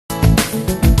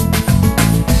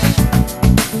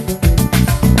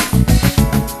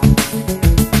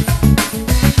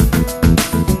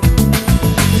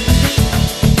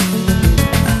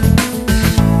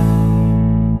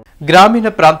గ్రామీణ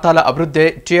ప్రాంతాల అభివృద్ధే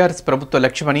టీఆర్ఎస్ ప్రభుత్వ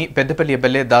లక్ష్యమని పెద్దపల్లి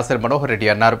ఎమ్మెల్యే దాసరి మనోహర్ రెడ్డి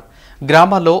అన్నారు.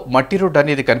 గ్రామాల్లో మట్టి రోడ్డు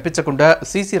అనేది కనిపించకుండా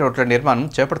సీసీ రోడ్ల నిర్మాణం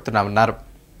చేపడుతున్నామన్నారు.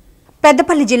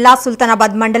 పెద్దపల్లి జిల్లా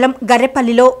సుల్తానాబాద్ మండలం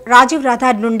గర్రెపల్లిలో రాజీవ్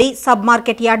రహదారి నుండి సబ్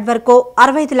మార్కెట్ యార్డ్ వరకు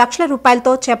 65 లక్షల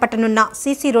రూపాయలతో చేపట్టనున్న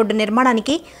సీసీ రోడ్డు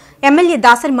నిర్మాణానికి ఎమ్మెల్యే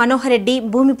దాసరి మనోహర్ రెడ్డి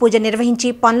భూమి పూజ నిర్వహించి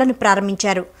పనులను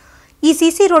ప్రారంభించారు. ఈ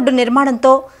సీసీ రోడ్డు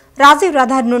నిర్మాణంతో రాజీవ్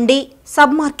రహదారి నుండి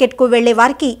సబ్ మార్కెట్ కు వెళ్లే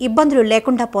వారికి ఇబ్బందులు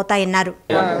లేకుండా పోతాయన్నారు.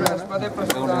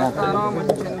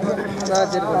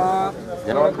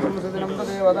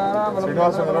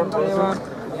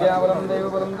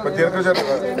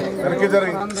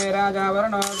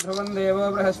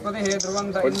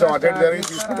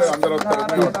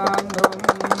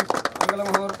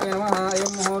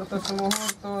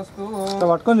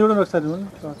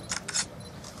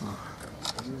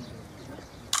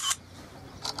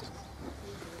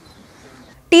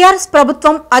 టీఆర్ఎస్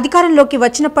ప్రభుత్వం అధికారంలోకి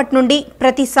వచ్చినప్పటి నుండి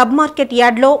ప్రతి సబ్ మార్కెట్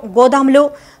యార్డ్లో గోదాములు,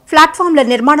 ప్లాట్ఫామ్ల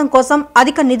నిర్మాణం కోసం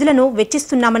అధిక నిధులను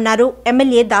వెచ్చిస్తున్నామన్నారు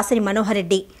ఎమ్మెల్యే దాసరి మనోహర్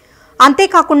రెడ్డి.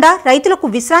 అంతేకాకుండా రైతులకు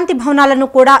విశ్రాంతి భవనాలను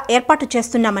కూడా ఏర్పాటు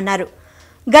చేస్తున్నామన్నారు.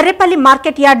 గర్రెపల్లి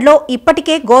మార్కెట్ యార్డ్లో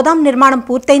ఇప్పటికే గోదాం నిర్మాణం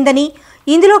పూర్తయిందని,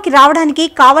 ఇందులోకి రావడానికి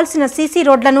కావలసిన సీసీ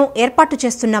రోడ్లను ఏర్పాటు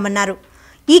చేస్తున్నామన్నారు.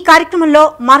 ఈ కార్యక్రమంలో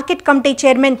మార్కెట్ కమిటీ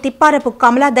చైర్మన్ తిప్పారపు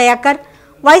కమలా దయాకర్,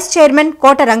 వైస్ చైర్మన్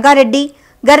కోట Rangareddy,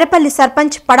 Garrepalli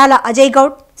sarpanch Padala Ajay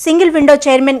Goud, single window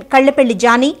chairman కళ్లెపల్లి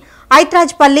Johnny,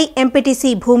 ఐత్రాజ్పల్లి MPTC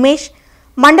Bhoomesh,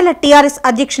 మండల టీఆర్ఎస్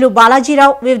అధ్యక్షులు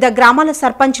బాలాజీరావు, వివిధ గ్రామాల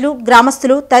సర్పంచ్లు,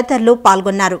 గ్రామస్తులు తదితరులు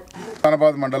పాల్గొన్నారు.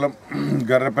 సుల్తానాబాద్ మండలం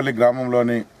గర్రెపల్లి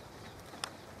గ్రామంలోని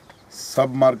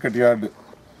సబ్ మార్కెట్ యార్డ్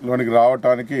లోనికి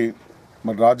రావడానికి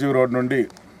రాజీవ్ రోడ్ నుండి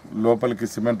లోపలికి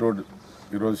సిమెంట్ రోడ్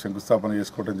ఈరోజు శంకుస్థాపన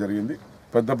చేసుకోవడం జరిగింది.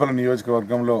 పెద్దపల్లి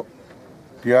నియోజకవర్గంలో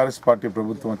టీఆర్ఎస్ పార్టీ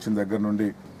ప్రభుత్వం వచ్చిన దగ్గర నుండి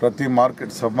ప్రతి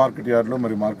సబ్ మార్కెట్ యార్డ్లో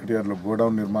మార్కెట్ యార్డ్లో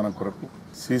గోడౌన్ నిర్మాణం కొరకు,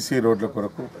 సీసీ రోడ్ల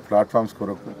కొరకు, ప్లాట్ఫామ్స్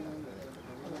కొరకు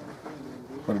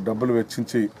డబ్బులు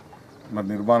వెచ్చించి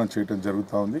నిర్మాణం చేయడం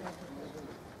జరుగుతూ ఉంది.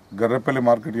 Garrepalli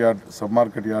market yard sub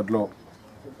market యార్డ్లో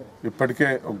ఇప్పటికే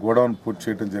ఒక గోడౌన్ పూర్తి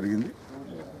చేయడం జరిగింది.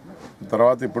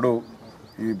 తర్వాత ఇప్పుడు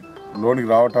ఈ లోనికి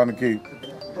రావడానికి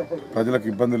ప్రజలకు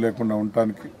ఇబ్బంది లేకుండా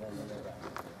ఉండటానికి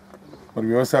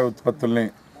వ్యవసాయ ఉత్పత్తుల్ని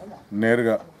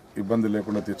నేరుగా ఇబ్బంది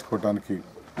లేకుండా తెచ్చుకోవడానికి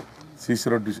సీసీ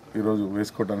రోడ్డు ఈరోజు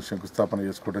వేసుకోవడానికి శంకుస్థాపన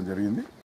చేసుకోవడం జరిగింది.